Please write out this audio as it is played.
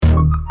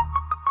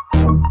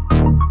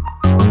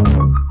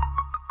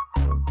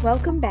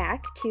Welcome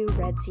back to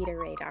Red Cedar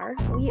Radar.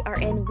 We are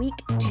in week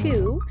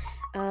 2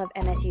 of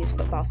MSU's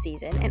football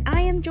season, and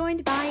I am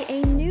joined by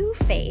a new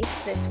face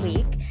this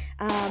week.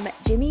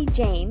 Jimmy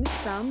James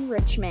from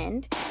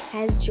Richmond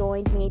has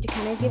joined me to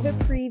kind of give a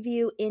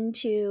preview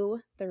into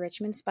the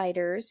Richmond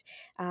Spiders,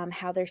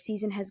 how their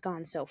season has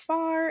gone so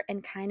far,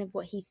 and kind of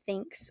what he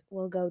thinks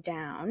will go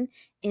down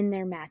in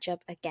their matchup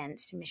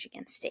against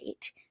Michigan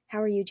State.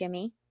 How are you,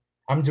 Jimmy?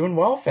 I'm doing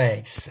well,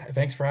 thanks.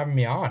 Thanks for having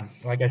me on.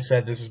 Like I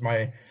said, this is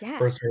my Yeah.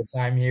 first real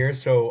time here,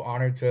 so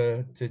honored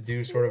to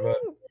do sort of a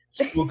Woo!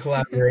 school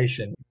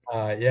collaboration.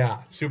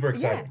 Yeah, super Yeah,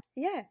 excited.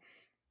 yeah.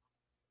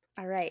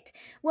 All right.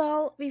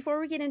 Well, before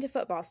we get into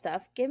football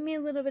stuff, give me a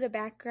little bit of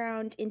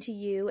background into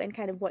you and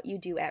kind of what you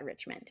do at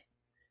Richmond.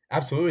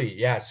 Absolutely,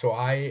 yeah. So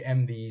I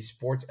am the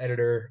sports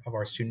editor of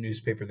our student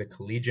newspaper, The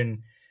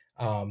Collegian.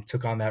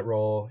 Took on that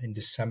role in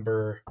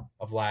December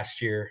of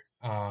last year.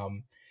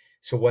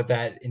 So what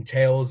that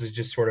entails is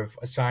just sort of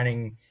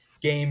assigning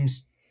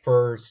games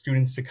for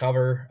students to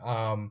cover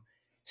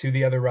to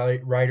the other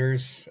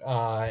writers,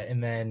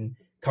 and then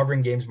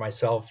covering games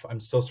myself. I'm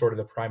still sort of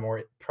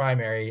the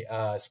primary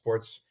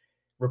sports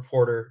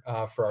reporter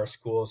for our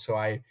school, so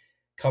I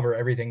cover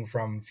everything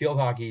from field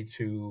hockey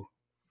to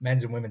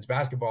men's and women's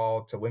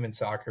basketball to women's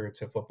soccer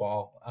to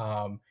football.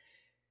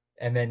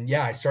 And then,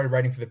 yeah, I started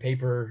writing for the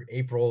paper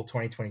April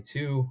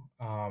 2022.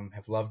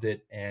 Have loved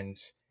it.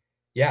 And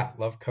yeah,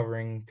 love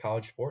covering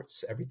college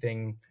sports,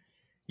 everything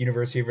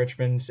University of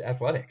Richmond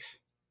athletics.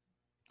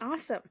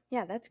 Awesome.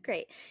 Yeah, that's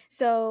great.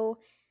 So,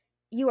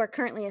 you are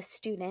currently a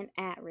student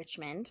at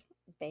Richmond,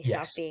 based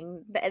off Yes.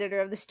 being the editor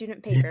of the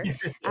student paper.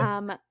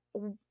 Um,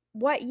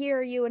 what year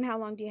are you and how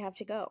long do you have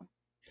to go?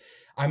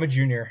 I'm a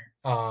junior.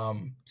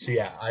 So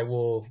yeah, Nice. I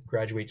will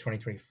graduate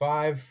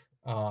 2025.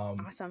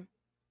 Awesome.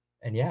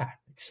 And yeah,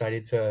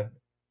 excited to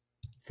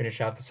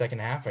finish out the second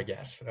half, I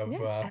guess, Yeah,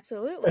 of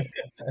absolutely.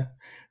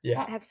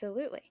 yeah.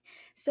 Absolutely.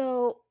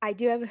 So, I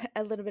do have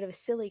a little bit of a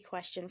silly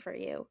question for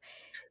you.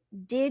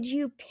 Did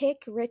you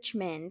pick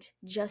Richmond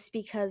just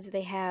because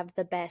they have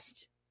the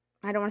best?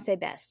 I don't want to say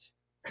best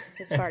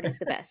because Sparty's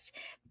the best.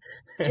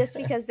 Just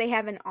because they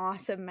have an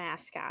awesome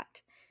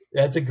mascot.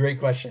 That's a great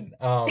question.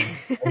 I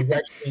was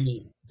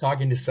actually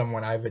talking to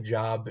someone. I have a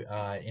job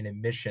in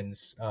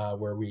admissions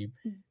where we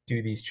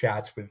do these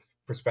chats with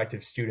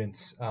prospective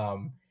students.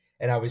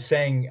 And I was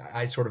saying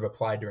I sort of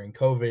applied during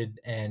COVID,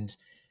 and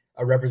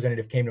a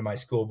representative came to my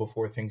school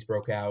before things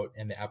broke out,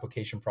 and the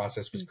application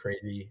process was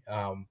crazy.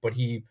 But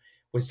he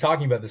was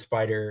talking about the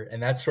spider,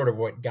 and that's sort of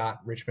what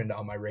got Richmond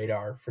on my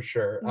radar for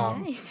sure.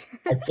 Nice.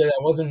 I'd say that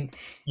wasn't,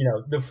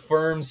 the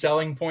firm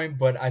selling point,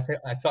 but I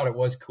thought it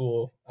was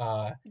cool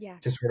Yeah.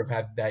 to sort of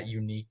have that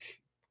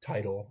unique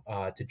title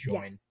to Yeah.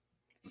 join.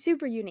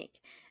 Super unique.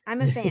 I'm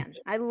a fan.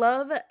 I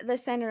love the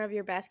center of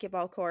your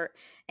basketball court.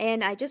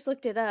 And I just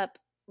looked it up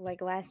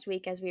like last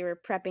week as we were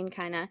prepping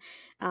kind of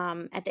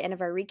at the end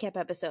of our recap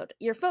episode.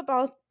 Your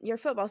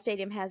football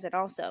stadium has it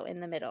also in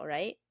the middle,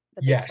 right?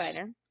 The big Yes,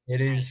 spider.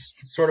 it is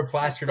Nice. sort of That's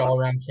plastered all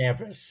cool. around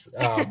campus.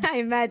 I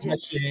imagine. I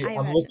I'm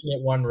imagine. looking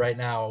at one right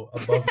now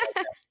above my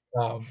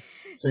desk.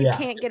 So You yeah,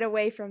 can't get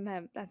away from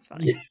them. That's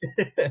funny.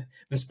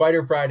 the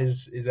spider pride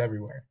is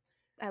everywhere.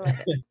 I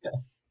love it.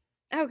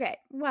 Okay.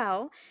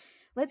 Well,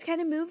 let's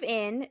kind of move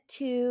in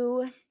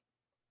to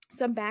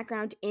some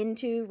background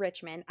into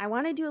Richmond. I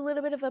want to do a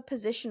little bit of a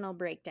positional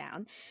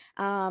breakdown.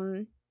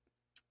 Um,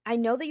 I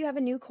know that you have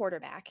a new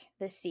quarterback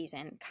this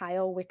season,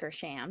 Kyle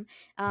Wickersham.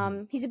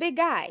 Mhm. He's a big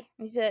guy.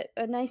 He's a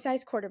nice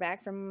sized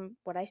quarterback from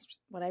what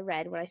I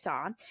read, what I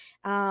saw.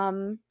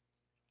 Um,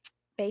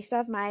 Based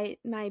off my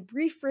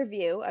brief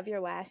review of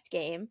your last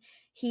game,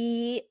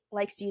 he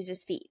likes to use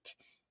his feet.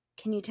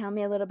 Can you tell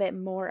me a little bit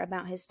more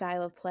about his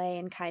style of play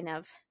and kind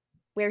of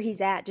where he's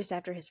at just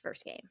after his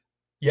first game?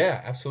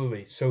 Yeah,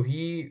 absolutely. So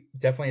he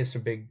definitely has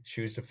some big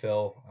shoes to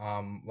fill.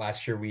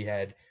 Last year we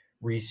had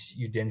Reese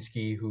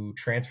Udinsky, who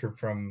transferred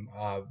from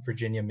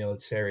Virginia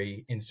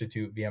Military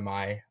Institute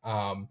 (VMI)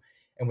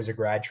 and was a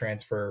grad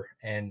transfer,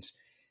 and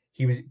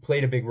he was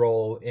played a big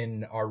role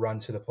in our run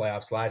to the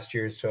playoffs last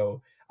year.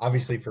 So Yeah.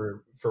 obviously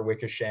for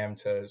Wickersham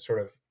to sort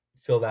of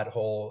fill that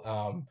hole,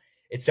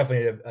 it's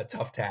definitely a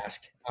tough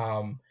task.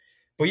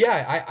 But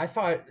yeah, I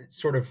thought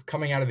sort of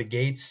coming out of the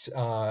gates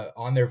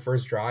on their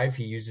first drive,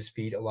 he used his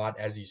feet a lot,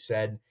 as you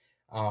said.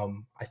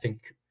 I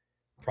think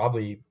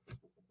probably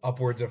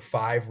upwards of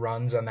 5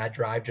 runs on that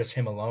drive, just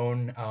him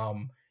alone.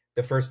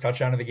 The first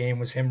touchdown of the game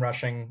was him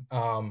rushing,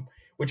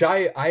 which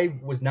I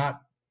was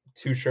not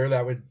too sure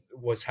that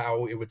was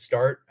how it would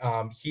start.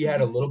 He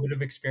had a Hmm. little bit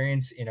of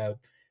experience in a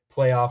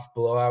playoff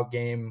blowout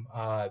game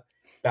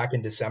back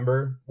in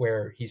December,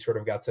 where he sort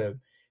of got to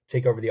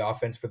take over the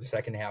offense for the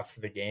second half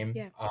of the game.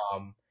 Yeah.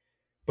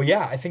 But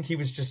yeah, I think he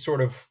was just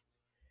sort of,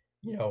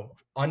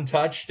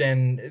 untouched,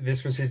 and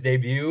this was his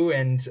debut.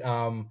 And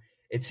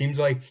it seems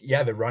like,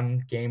 yeah, the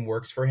run game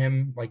works for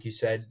him. Like you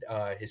said,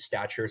 his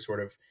stature sort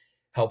of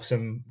helps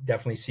him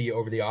definitely see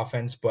over the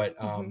offense, but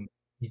Hmm.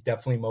 he's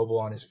definitely mobile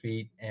on his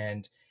feet.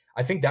 And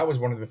I think that was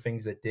one of the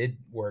things that did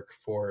work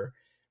for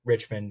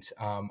Richmond.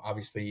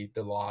 Obviously,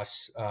 the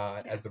loss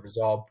Yeah. as the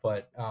result,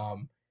 but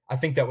I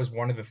think that was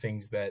one of the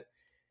things that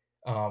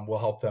will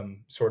help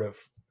them sort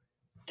of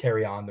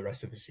carry on the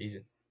rest of the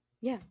season.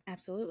 Yeah,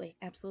 absolutely.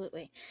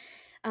 Absolutely.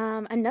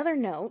 Another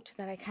note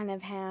that I kind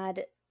of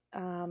had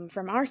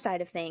from our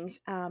side of things,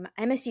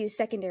 MSU's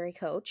secondary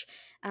coach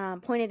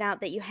pointed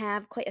out that you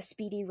have quite a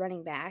speedy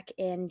running back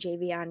in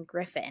Javion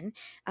Griffin.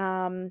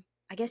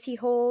 I guess he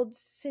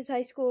holds his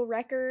high school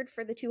record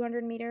for the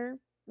 200-meter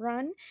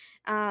run.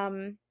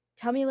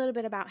 Tell me a little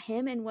bit about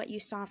him and what you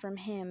saw from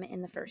him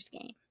in the first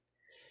game.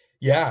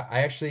 Yeah, I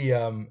actually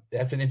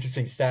that's an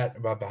interesting stat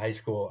about the high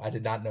school. I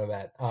did not know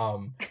that.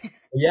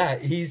 Yeah,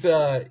 he's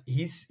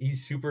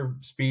super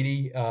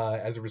speedy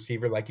as a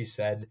receiver, like you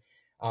said.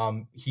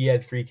 He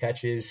had 3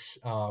 catches,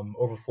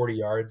 over 40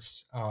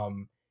 yards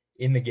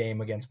in the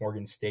game against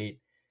Morgan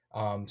State.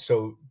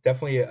 So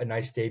definitely a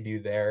nice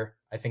debut there.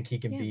 I think he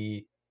can Yeah,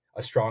 be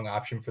a strong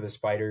option for the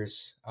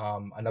Spiders.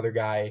 Another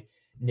guy,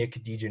 Nick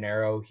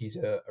DeGennaro, he's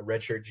a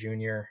redshirt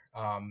junior.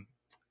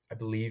 I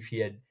believe he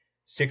had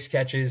 6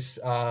 catches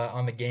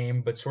on the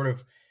game, but sort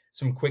of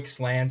some quick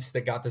slants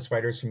that got the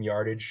Spiders some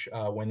yardage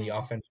when the nice.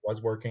 offense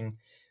was working.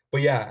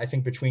 But yeah, I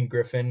think between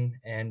Griffin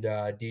and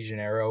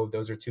DeGennaro,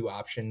 those are 2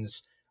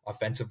 options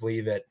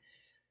offensively that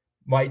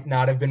might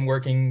not have been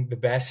working the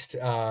best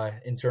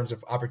in terms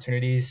of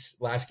opportunities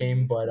last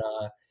game, Hmm. but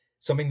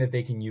something that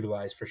they can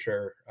utilize for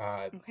sure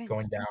Okay.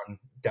 going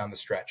down the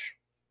stretch.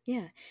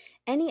 Yeah.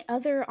 Any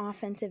other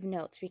offensive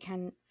notes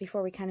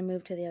before we kind of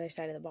move to the other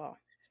side of the ball?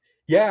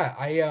 Yeah,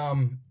 I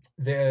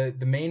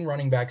the main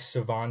running back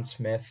Savon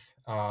Smith,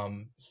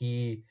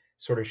 he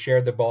sort of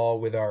shared the ball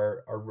with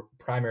our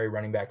primary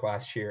running back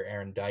last year,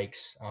 Aaron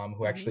Dykes, who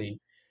Hmm.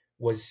 actually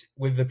was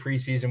with the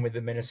preseason with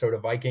the Minnesota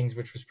Vikings,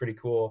 which was pretty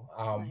cool.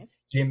 Nice.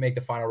 He didn't make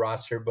the final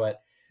roster,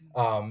 but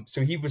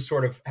so he was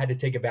sort of had to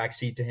take a back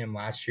seat to him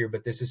last year,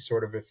 but this is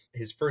sort of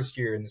his first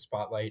year in the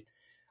spotlight.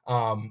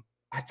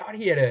 I thought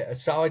he had a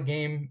solid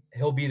game.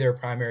 He'll be their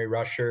primary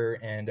rusher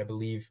and I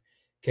believe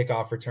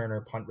kickoff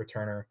returner, punt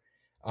returner.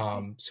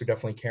 Okay. So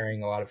definitely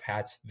carrying a lot of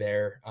hats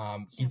there.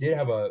 He Yeah, did for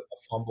have sure. a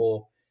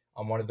fumble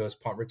on one of those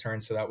punt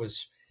returns, so that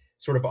was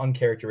sort of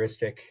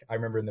uncharacteristic. I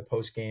remember in the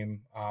post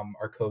game,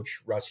 our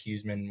coach Russ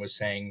Huseman was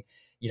saying,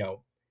 you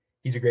know,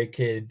 he's a great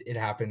kid. It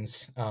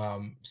happens.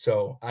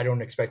 So I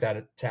don't expect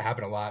that to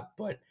happen a lot,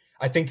 but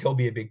I think he'll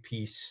be a big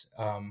piece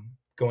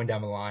going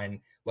down the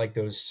line, like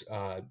those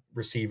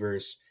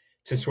receivers,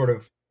 to Hmm. sort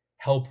of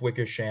help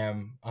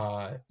Wickersham,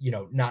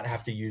 not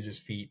have to use his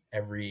feet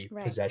every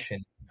Right.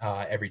 possession,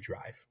 every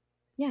drive.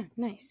 Yeah,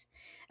 nice.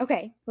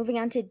 Okay, moving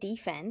on to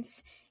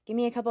defense. Give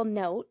me a couple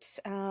notes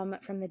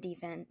from the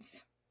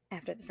defense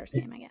after the first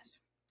game, I guess.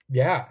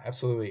 Yeah,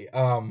 absolutely.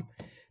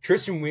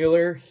 Tristan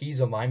Wheeler, he's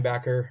a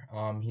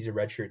linebacker. He's a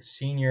redshirt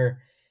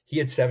senior. He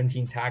had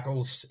 17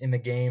 tackles in the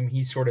game.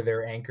 He's sort of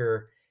their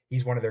anchor.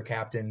 He's one of their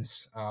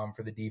captains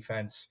for the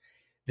defense.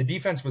 The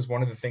defense was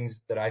one of the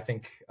things that I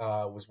think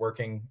was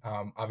working.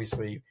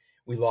 Obviously,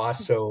 we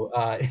lost, so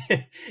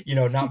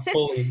not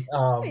fully.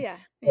 Yeah,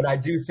 But yeah, I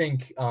do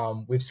think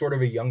with sort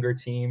of a younger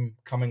team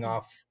coming mm,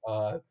 off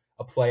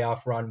a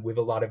playoff run with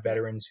a lot of yeah,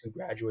 veterans who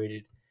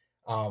graduated,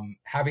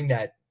 having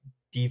that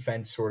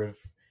defense sort of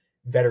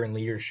veteran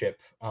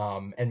leadership.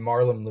 And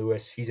Marlon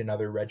Lewis, he's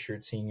another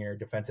redshirt senior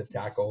defensive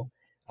nice. tackle.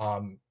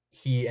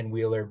 He and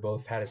Wheeler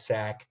both had a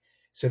sack.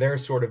 So they're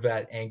sort of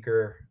that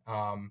anchor.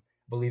 I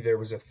believe there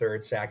was a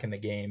third sack in the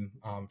game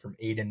from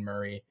Aiden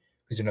Murray,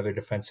 who's another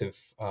defensive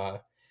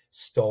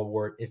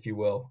stalwart, if you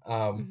will.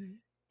 Hmm.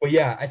 But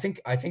yeah, I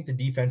think the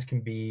defense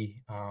can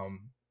be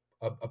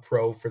a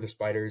pro for the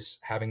Spiders,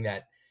 having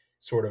that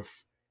sort of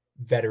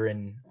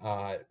veteran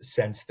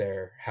sense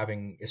there,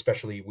 having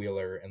especially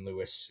Wheeler and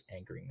Lewis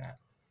anchoring that.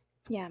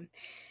 Yeah,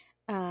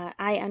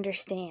 I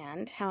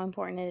understand how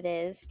important it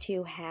is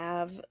to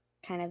have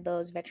kind of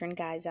those veteran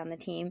guys on the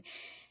team.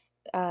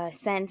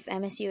 Since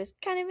MSU is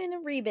kind of in a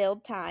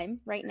rebuild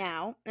time right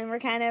now, and we're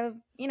kind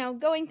of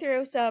going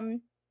through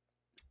some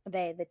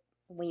they the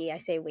we I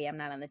say we, I'm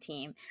not on the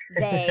team,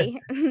 they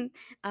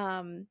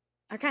um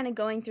are kind of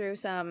going through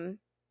some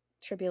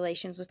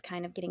tribulations with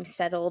kind of getting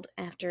settled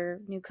after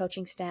new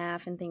coaching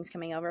staff and things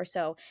coming over.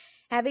 So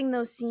having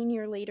those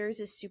senior leaders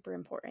is super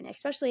important,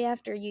 especially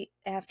after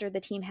the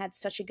team had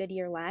such a good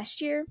year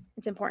last year.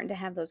 It's important to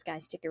have those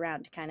guys stick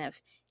around to kind of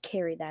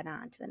carry that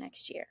on to the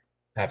next year.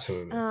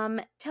 Absolutely.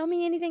 Tell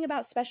me anything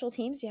about special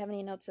teams. Do you have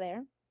any notes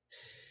there?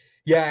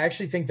 Yeah, I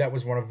actually think that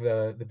was one of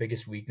the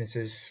biggest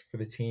weaknesses for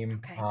the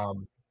team. Okay.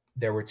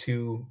 There were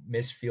 2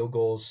 missed field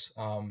goals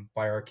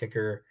by our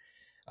kicker,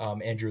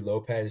 Andrew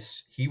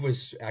Lopez. He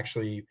was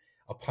actually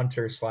a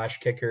punter slash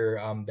kicker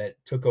that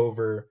took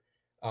over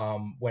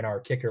when our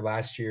kicker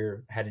last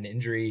year had an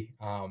injury,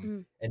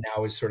 Mm, and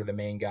now is sort of the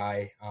main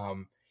guy.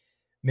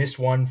 Missed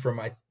one from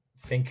I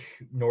think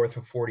north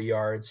of 40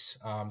 yards,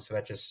 so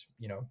that just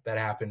that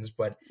happens.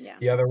 But yeah.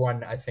 the other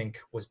one I think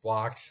was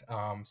blocked.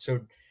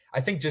 So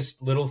I think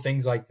just little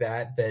things like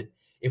that. That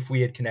if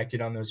we had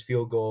connected on those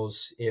field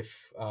goals,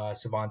 if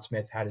Savon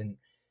Smith hadn't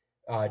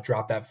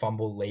dropped that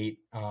fumble late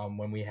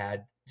when we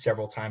had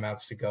several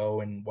timeouts to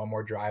go and one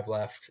more drive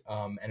left,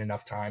 and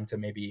enough time to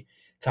maybe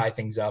tie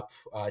things up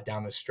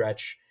down the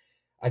stretch.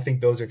 I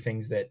think those are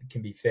things that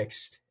can be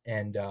fixed,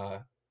 and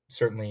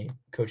certainly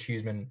Coach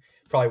Huseman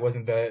probably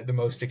wasn't the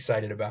most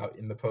excited about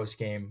in the post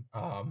game.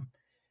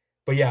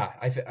 But yeah,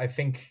 I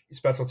think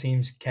special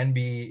teams can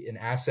be an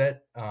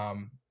asset.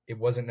 It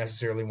wasn't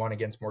necessarily one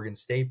against Morgan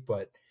State,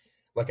 but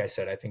like I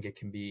said, I think it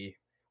can be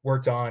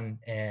worked on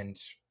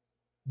and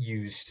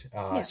used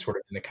Yeah. sort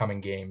of in the coming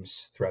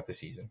games throughout the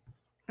season.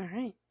 All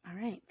right. All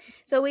right.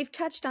 So we've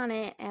touched on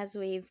it as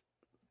we've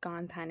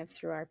gone kind of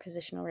through our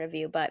positional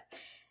review, but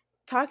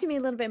talk to me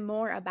a little bit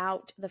more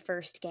about the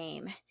first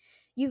game.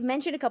 You've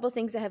mentioned a couple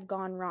things that have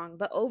gone wrong,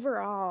 but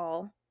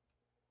overall,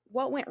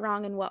 what went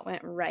wrong and what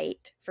went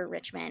right for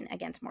Richmond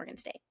against Morgan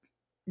State?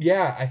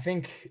 Yeah, I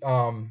think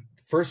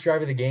first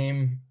drive of the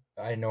game,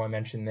 I know I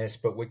mentioned this,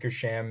 but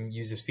Wickersham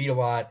used his feet a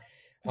lot.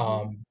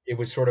 Mm-hmm. It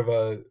was sort of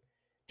a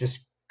just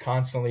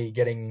constantly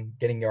getting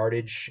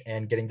yardage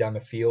and getting down the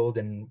field,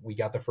 and we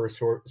got the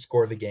first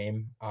score of the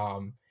game.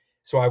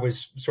 So I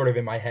was sort of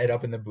in my head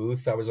up in the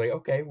booth. I was like,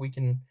 okay, we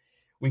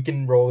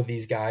can roll with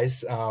these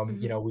guys.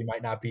 Mm-hmm. We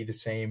might not be the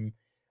same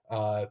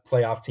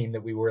playoff team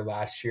that we were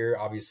last year.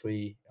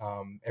 Obviously,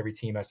 every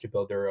team has to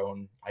build their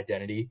own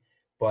identity,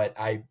 but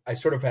I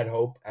sort of had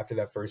hope after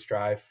that first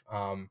drive.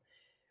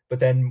 But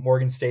then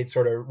Morgan State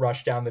sort of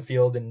rushed down the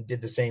field and did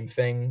the same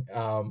thing.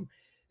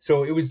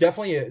 So it was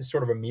definitely a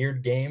sort of a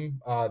mirrored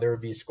game. There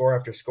would be score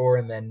after score,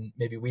 and then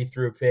maybe we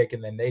threw a pick,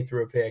 and then they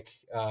threw a pick,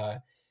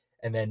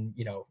 and then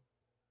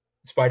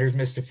Spiders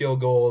missed a field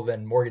goal,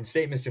 then Morgan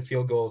State missed a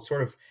field goal.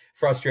 Sort of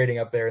frustrating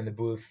up there in the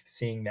booth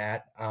seeing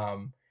that.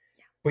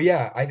 But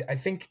yeah, I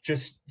think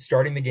just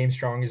starting the game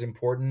strong is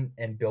important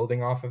and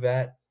building off of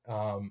that.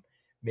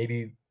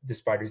 Maybe the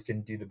Spiders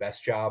didn't do the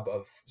best job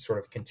of sort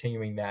of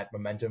continuing that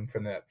momentum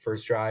from that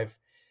first drive.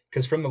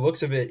 Because from the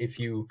looks of it, if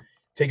you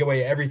take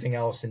away everything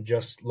else and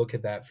just look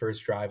at that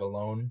first drive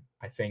alone,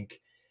 I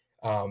think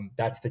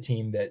that's the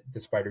team that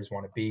the Spiders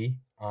want to be.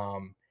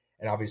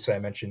 And obviously, I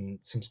mentioned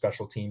some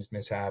special teams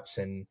mishaps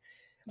and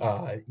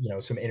Yeah.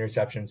 some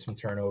interceptions, some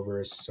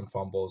turnovers, some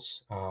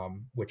fumbles,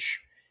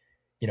 which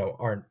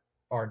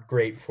aren't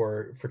great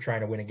for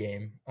trying to win a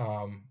game.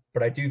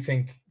 But I do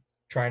think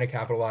trying to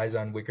capitalize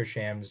on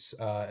Wickersham's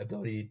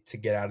ability to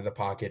get out of the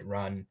pocket,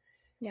 run,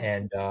 Yeah.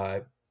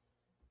 and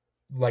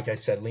like I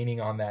said, leaning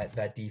on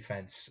that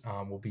defense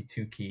will be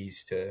two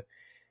keys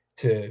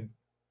to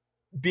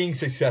being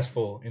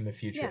successful in the Yeah.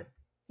 future.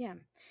 Yeah.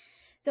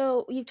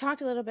 So you've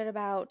talked a little bit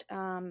about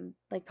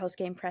like post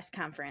game press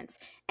conference.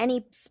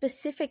 Any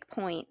specific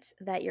points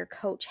that your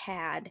coach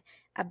had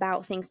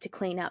about things to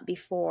clean up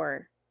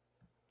before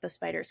the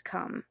Spiders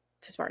come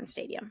to Spartan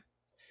Stadium?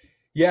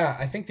 Yeah,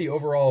 I think the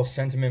overall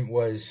sentiment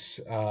was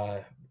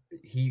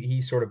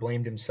he sort of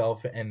blamed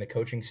himself and the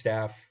coaching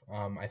staff.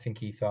 I think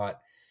he thought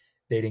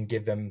they didn't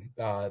give them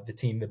the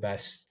team the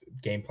best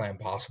game plan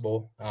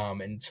possible,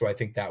 and so I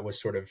think that was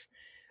sort of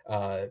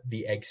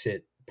the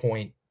exit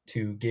point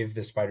to give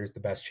the Spiders the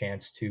best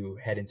chance to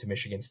head into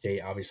Michigan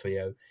State. Obviously,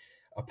 a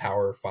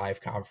Power Five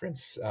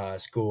conference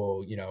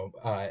school,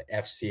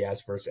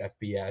 FCS versus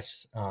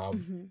FBS,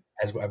 Mm-hmm.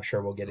 as I'm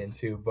sure we'll get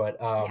into, but.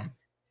 Yeah.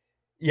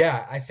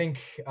 Yeah, I think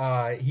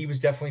he was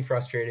definitely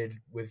frustrated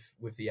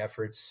with the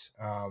efforts,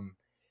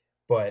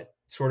 but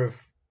sort of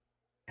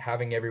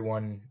having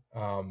everyone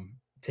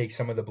take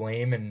some of the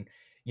blame and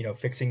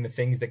fixing the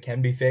things that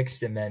can be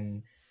fixed, and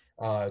then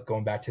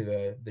going back to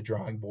the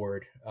drawing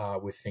board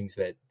with things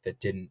that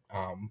didn't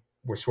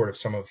were sort of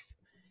some of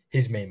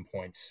his main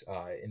points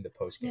in the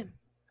post Yeah. game.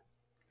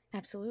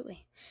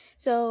 Absolutely.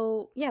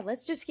 So, yeah,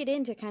 let's just get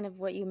into kind of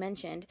what you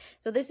mentioned.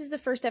 So, this is the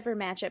first ever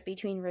matchup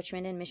between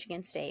Richmond and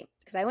Michigan State.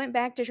 Because I went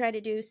back to try to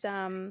do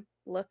some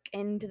look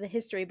into the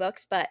history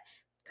books, but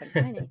couldn't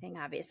find anything,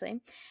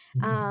 obviously.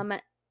 Um,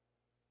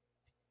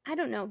 I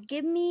don't know.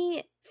 Give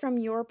me, from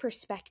your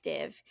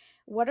perspective,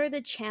 what are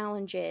the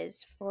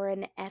challenges for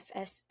an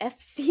FCS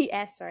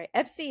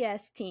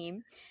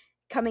team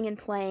coming and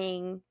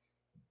playing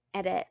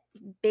at a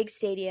big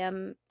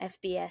stadium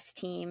FBS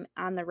team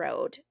on the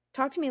road?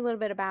 Talk to me a little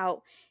bit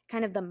about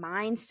kind of the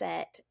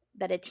mindset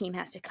that a team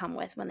has to come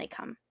with when they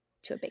come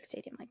to a big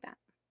stadium like that.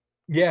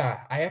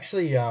 Yeah, I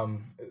actually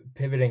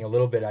pivoting a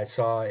little bit. I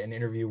saw an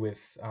interview with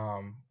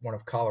one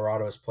of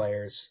Colorado's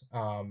players,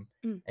 Mm,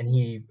 and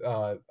he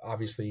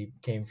obviously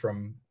came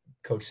from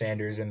Coach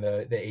Sanders and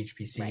the right.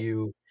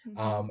 HBCU, Mm-hmm.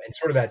 and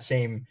sort of that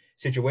same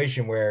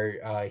situation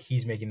where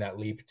he's making that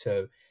leap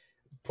to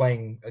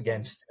playing Yeah.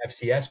 against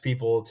FCS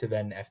people to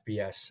then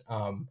FBS.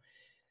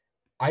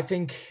 I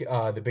think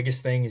the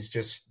biggest thing is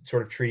just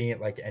sort of treating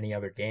it like any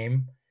other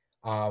game.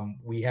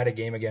 We had a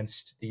game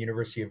against the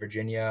University of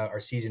Virginia, our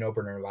season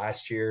opener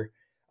last year.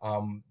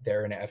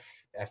 They're an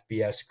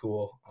FBS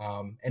school,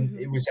 and Mm-hmm.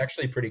 it was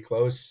actually pretty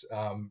close.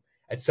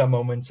 At some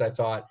moments, I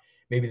thought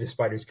maybe the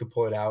Spiders could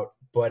pull it out,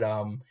 but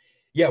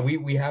yeah,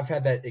 we have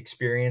had that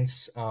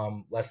experience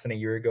less than a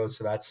year ago,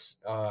 so that's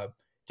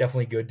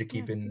definitely good to Yeah.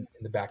 keep in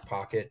the back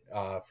pocket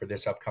for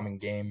this upcoming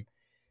game.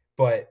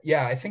 But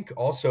yeah, I think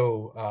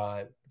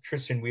also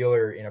Tristan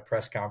Wheeler in a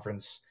press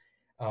conference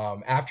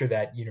after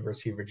that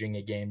University of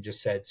Virginia game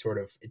just said sort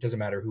of it doesn't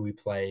matter who we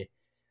play,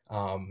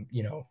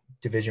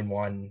 Division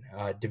 1,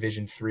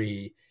 Division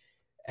 3,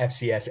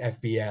 FCS,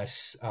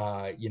 FBS,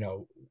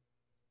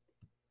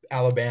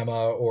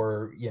 Alabama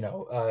or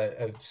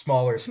a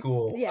smaller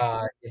school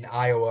Yeah. in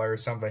Iowa or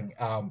something.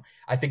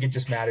 I think it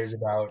just matters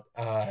about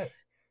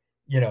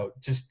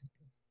just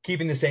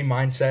keeping the same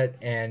mindset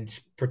and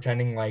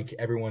pretending like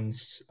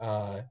everyone's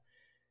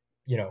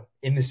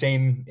in the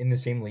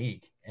same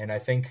league. And I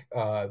think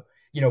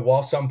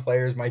while some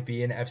players might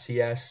be in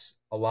FCS,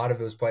 a lot of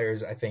those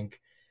players I think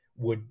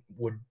would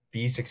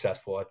be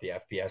successful at the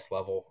FBS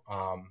level,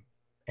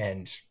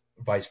 and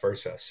vice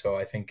versa. So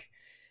I think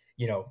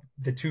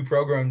the two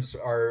programs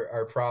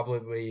are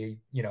probably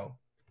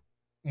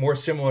more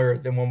similar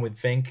than one would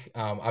think.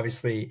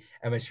 Obviously,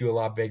 MSU a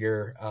lot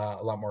bigger,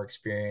 a lot more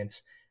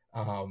experience.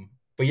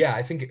 But yeah,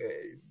 I think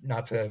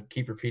not to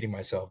keep repeating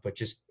myself, but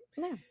just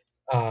No.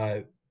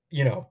 uh,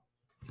 you know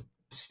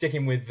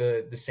sticking with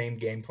the same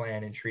game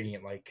plan and treating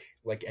it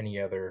like any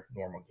other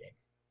normal game.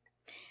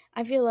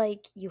 I feel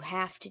like you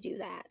have to do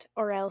that,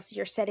 or else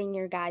you're setting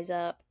your guys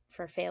up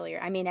for failure.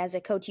 I mean, as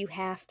a coach, you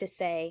have to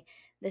say,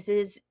 this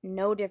is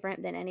no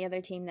different than any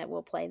other team that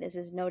will play. This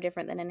is no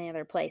different than any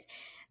other place.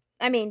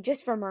 I mean,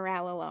 just for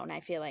morale alone,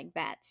 I feel like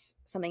that's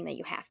something that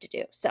you have to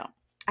do. So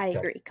I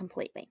agree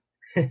completely.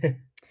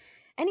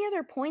 Any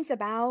other points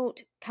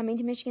about coming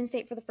to Michigan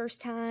State for the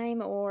first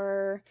time,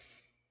 or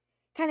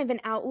kind of an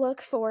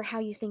outlook for how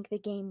you think the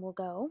game will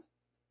go?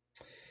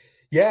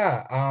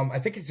 Yeah, I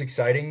think it's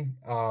exciting.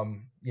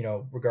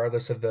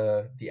 Regardless of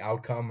the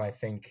outcome, I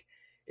think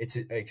it's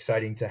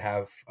exciting to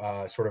have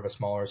sort of a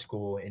smaller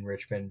school in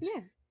Richmond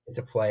Yeah.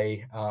 to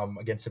play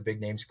against a big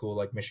name school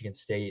like Michigan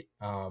State.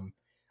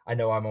 I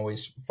know I'm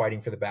always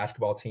fighting for the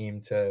basketball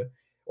team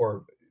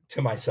or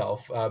to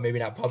myself, maybe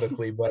not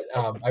publicly, but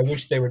I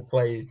wish they would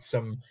play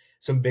some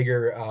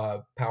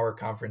bigger power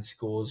conference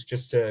schools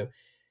just to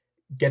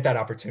get that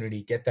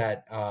opportunity, get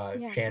that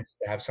Yeah. chance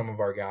to have some of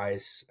our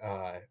guys,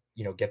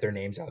 get their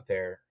names out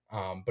there,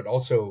 but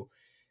also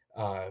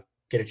uh,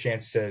 get a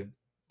chance to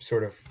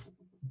sort of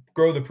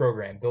grow the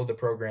program, build the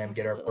program,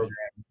 get our Absolutely.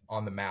 program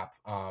on the map.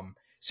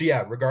 So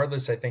yeah,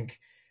 regardless, I think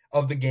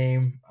of the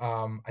game,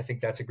 I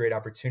think that's a great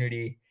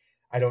opportunity.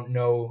 I don't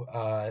know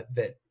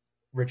that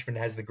Richmond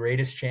has the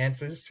greatest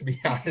chances, to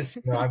be honest.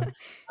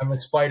 I'm a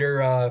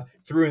Spider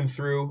through and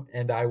through,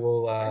 and I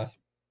will. Of course.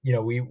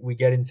 We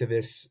get into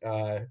this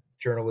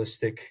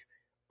journalistic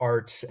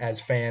art as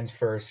fans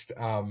first.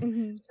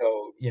 Hmm.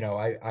 So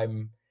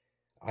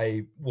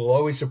I will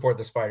always support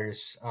the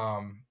Spiders,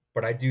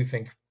 but I do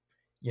think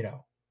you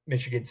know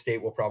Michigan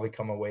State will probably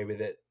come away with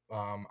it.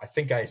 I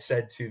think I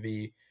said to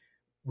the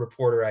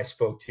reporter I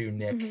spoke to,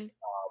 Nick, Hmm.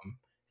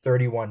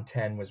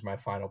 31-10 was my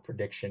final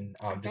prediction,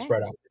 just Okay.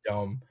 right off the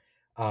dome,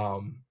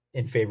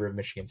 in favor of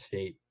Michigan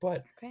State.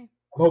 But Okay.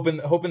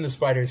 hoping the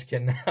Spiders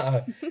can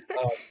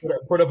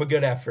put up a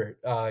good effort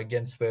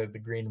against the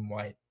green and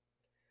white.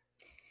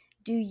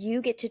 Do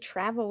you get to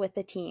travel with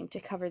the team to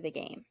cover the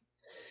game?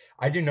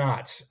 I do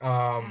not.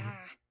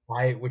 Ah.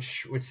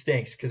 Which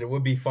stinks because it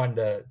would be fun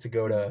to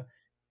go Mhm.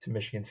 to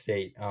Michigan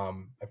State.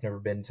 I've never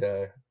been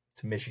to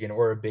Michigan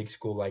or a big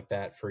school like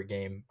that for a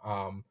game.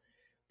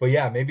 But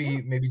yeah,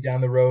 Yeah. maybe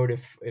down the road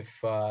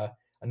if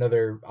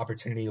another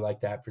opportunity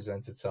like that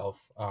presents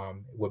itself,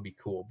 it would be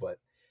cool. But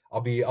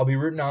I'll be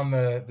rooting on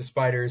the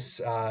Spiders,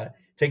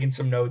 taking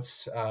some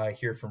notes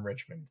here from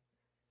Richmond.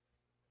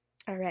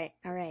 All right.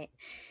 All right.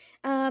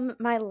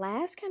 My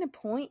last kind of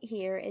point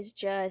here is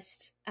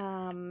just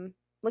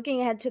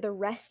looking ahead to the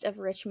rest of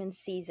Richmond's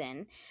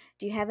season.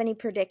 Do you have any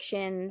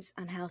predictions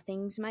on how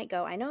things might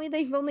go? I know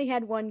they've only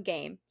had one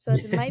game, so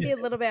it might be a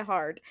little bit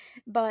hard,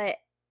 but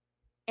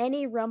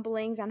any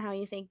rumblings on how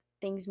you think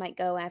things might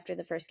go after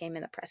the first game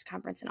in the press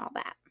conference and all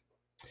that?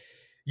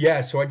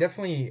 Yeah, so I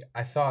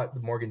thought the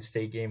Morgan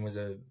State game was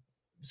a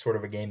sort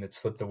of a game that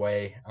slipped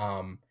away.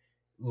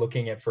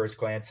 Looking at first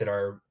glance at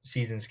our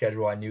season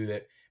schedule, I knew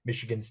that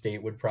Michigan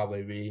State would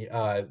probably be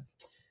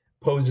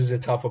pose as a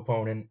tough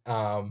opponent.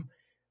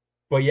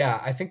 But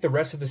yeah, I think the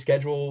rest of the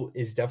schedule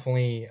is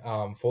definitely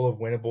full of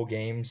winnable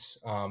games,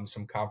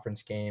 some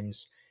conference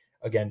games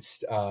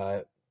against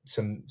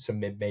some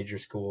mid-major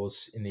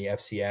schools in the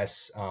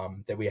FCS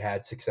that we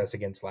had success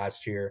against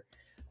last year.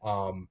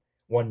 Um,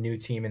 One new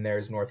team in there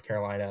is North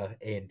Carolina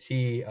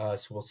A&T,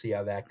 so we'll see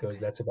how that goes.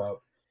 Okay. That's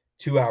about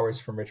 2 hours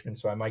from Richmond,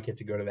 so I might get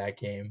to go to that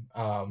game.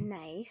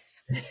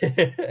 Nice.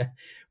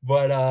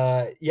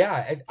 But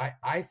yeah,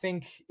 I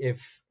think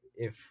if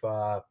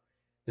the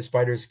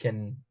Spiders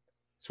can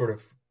sort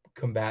of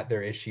combat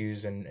their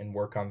issues and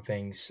work on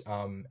things,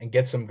 and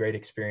get some great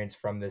experience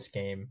from this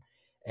game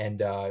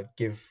and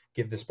give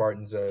the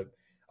Spartans a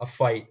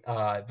fight,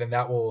 then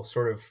that will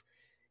sort of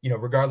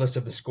regardless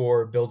of the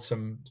score, build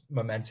some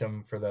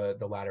momentum for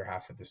the latter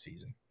half of the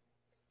season.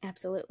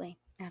 Absolutely.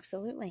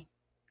 Absolutely.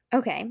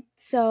 Okay.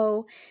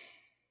 So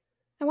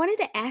I wanted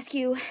to ask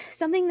you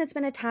something that's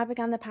been a topic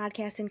on the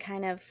podcast and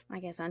kind of, I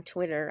guess, on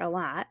Twitter a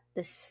lot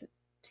this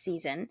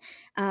season.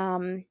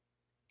 Um,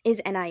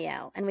 is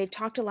NIL. And we've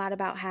talked a lot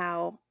about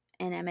how,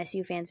 and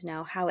MSU fans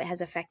know, how it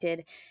has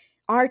affected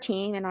our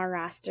team and our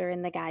roster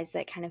and the guys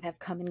that kind of have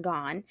come and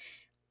gone.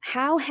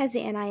 How has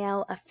the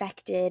NIL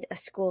affected a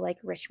school like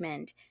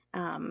Richmond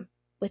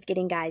with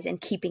getting guys and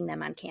keeping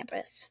them on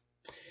campus?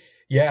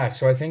 Yeah,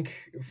 so I think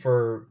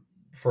for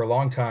a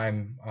long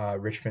time,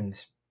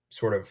 Richmond's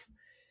sort of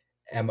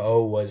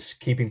MO was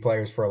keeping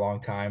players for a long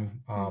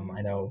time. I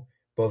Mm-hmm. know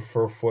both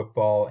for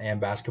football and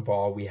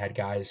basketball, we had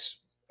guys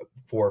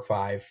 4 or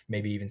 5,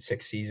 maybe even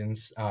 6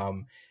 seasons.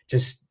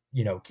 Just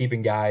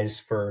keeping guys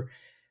for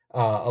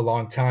a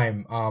long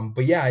time.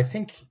 But yeah, I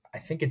think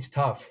it's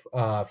tough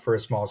for a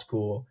small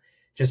school,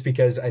 just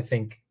because I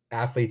think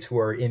athletes who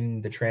are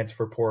in the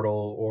transfer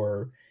portal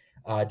or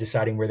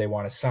deciding where they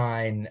want to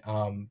sign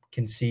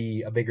can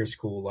see a bigger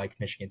school like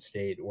Michigan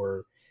State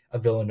or a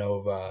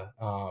Villanova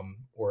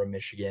or a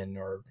Michigan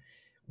or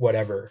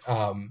whatever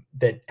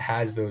that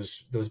has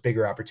those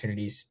bigger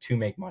opportunities to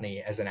make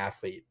money as an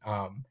athlete.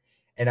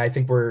 And I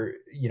think a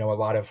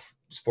lot of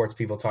sports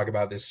people talk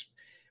about this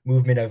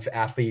movement of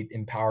athlete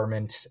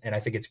empowerment, and I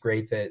think it's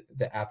great that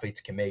the athletes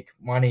can make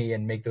money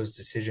and make those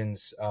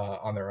decisions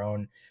on their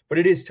own. But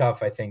it is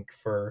tough, I think,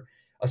 for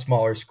a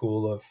smaller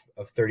school of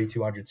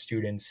 3,200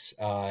 students,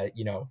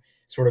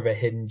 sort of a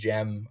hidden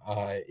gem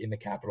in the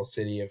capital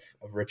city of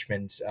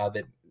Richmond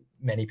that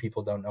many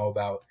people don't know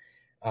about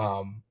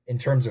in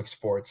terms of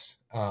sports.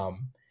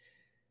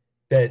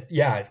 That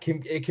yeah,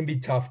 it can be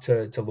tough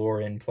to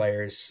lure in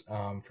players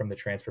from the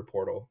transfer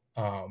portal.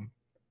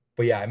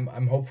 But yeah,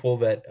 I'm hopeful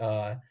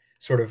that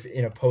sort of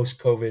in a post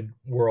COVID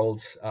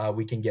world,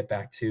 we can get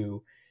back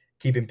to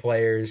keeping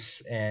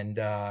players and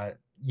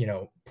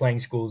playing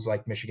schools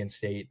like Michigan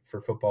State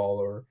for football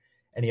or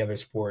any other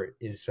sport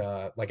is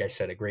like I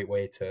said, a great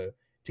way to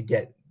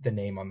get the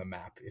name on the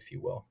map, if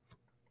you will.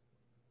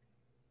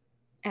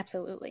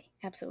 Absolutely.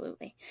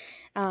 Absolutely.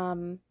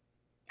 Um,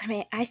 I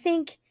mean, I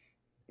think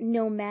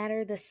no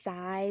matter the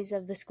size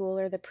of the school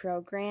or the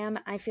program,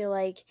 I feel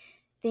like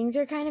things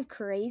are kind of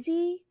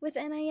crazy with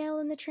NIL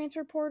and the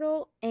transfer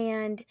portal.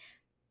 And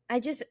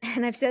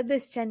and I've said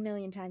this 10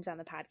 million times on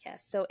the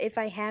podcast. So if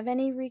I have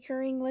any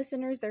recurring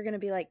listeners, they're going to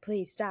be like,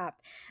 please stop.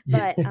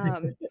 But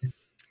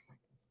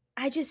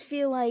I just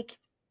feel like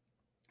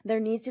there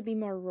needs to be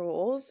more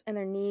rules and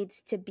there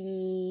needs to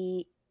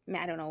be,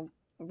 I don't know,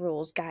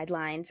 rules,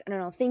 guidelines, I don't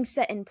know, things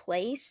set in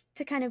place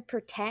to kind of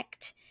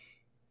protect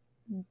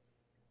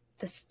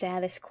the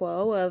status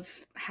quo of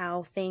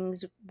how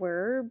things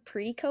were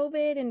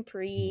pre-COVID and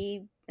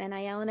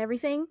pre-NIL and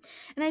everything.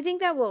 And I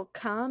think that will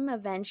come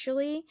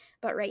eventually.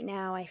 But right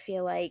now, I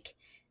feel like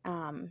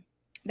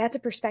that's a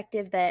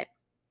perspective that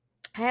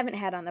I haven't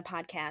had on the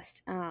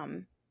podcast.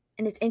 And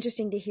it's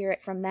interesting to hear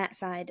it from that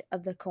side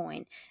of the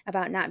coin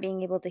about not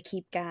being able to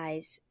keep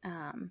guys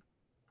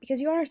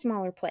because you are a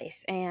smaller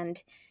place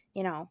and,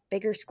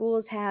 bigger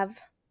schools have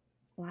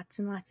lots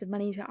and lots of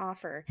money to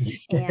offer.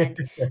 And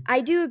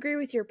I do agree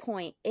with your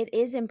point. It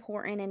is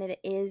important and it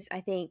is, I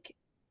think,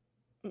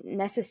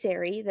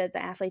 necessary that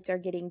the athletes are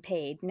getting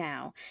paid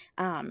now.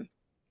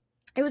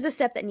 It was a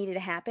step that needed to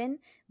happen,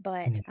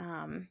 but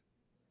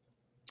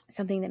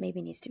something that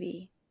maybe needs to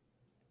be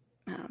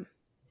um,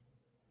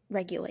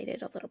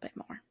 regulated a little bit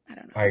more. I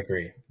don't know. I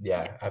agree.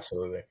 Yeah. Yeah,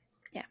 absolutely.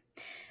 Yeah.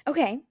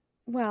 Okay.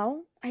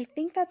 Well, I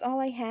think that's all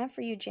I have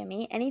for you,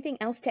 Jimmy. Anything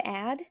else to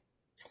add?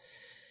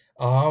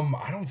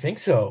 I don't think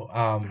so.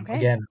 Okay.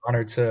 Again,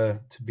 honored to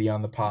be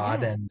on the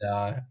pod, Yeah.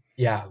 and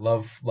yeah,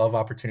 love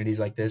opportunities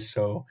like this.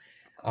 So,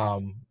 Of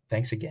course.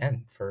 thanks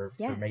again for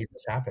Yeah. making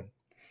this happen.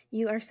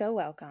 You are so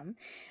welcome.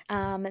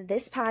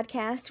 This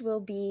podcast will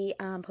be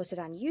posted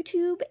on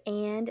YouTube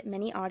and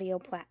many audio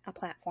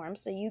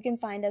platforms, so you can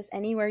find us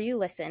anywhere you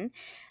listen.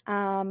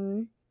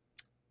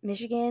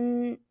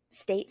 Michigan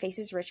State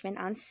faces Richmond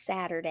on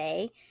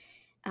Saturday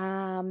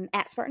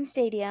at Spartan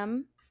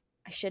Stadium.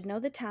 I should know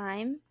the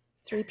time.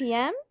 3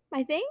 p.m.,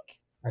 I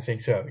think. I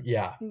think so.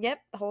 Yeah. Yep.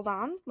 Hold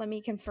on. Let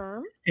me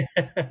confirm.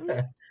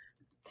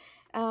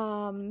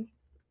 Um,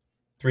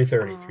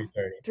 3:30.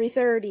 uh,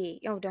 3:30.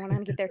 Oh, don't want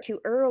to get there too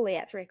early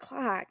at 3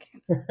 o'clock.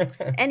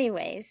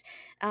 Anyways,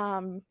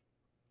 um,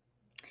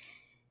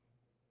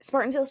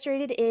 Spartans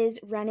Illustrated is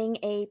running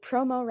a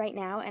promo right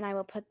now, and I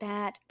will put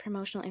that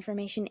promotional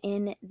information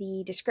in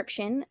the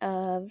description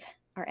of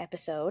our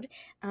episode.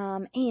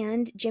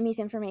 And Jimmy's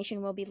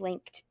information will be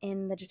linked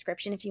in the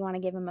description if you want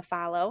to give him a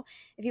follow.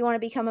 If you want to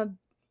become a,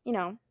 you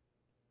know,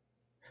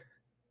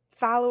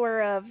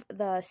 follower of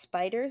the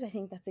Spiders, I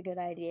think that's a good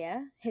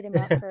idea. Hit him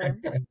up for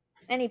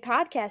any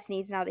podcast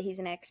needs now that he's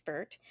an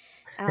expert.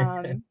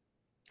 And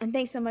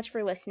thanks so much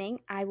for listening.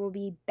 I will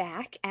be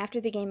back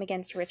after the game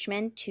against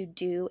Richmond to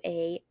do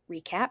a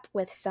recap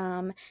with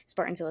some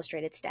Spartans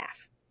Illustrated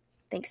staff.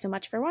 Thanks so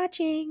much for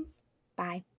watching. Bye.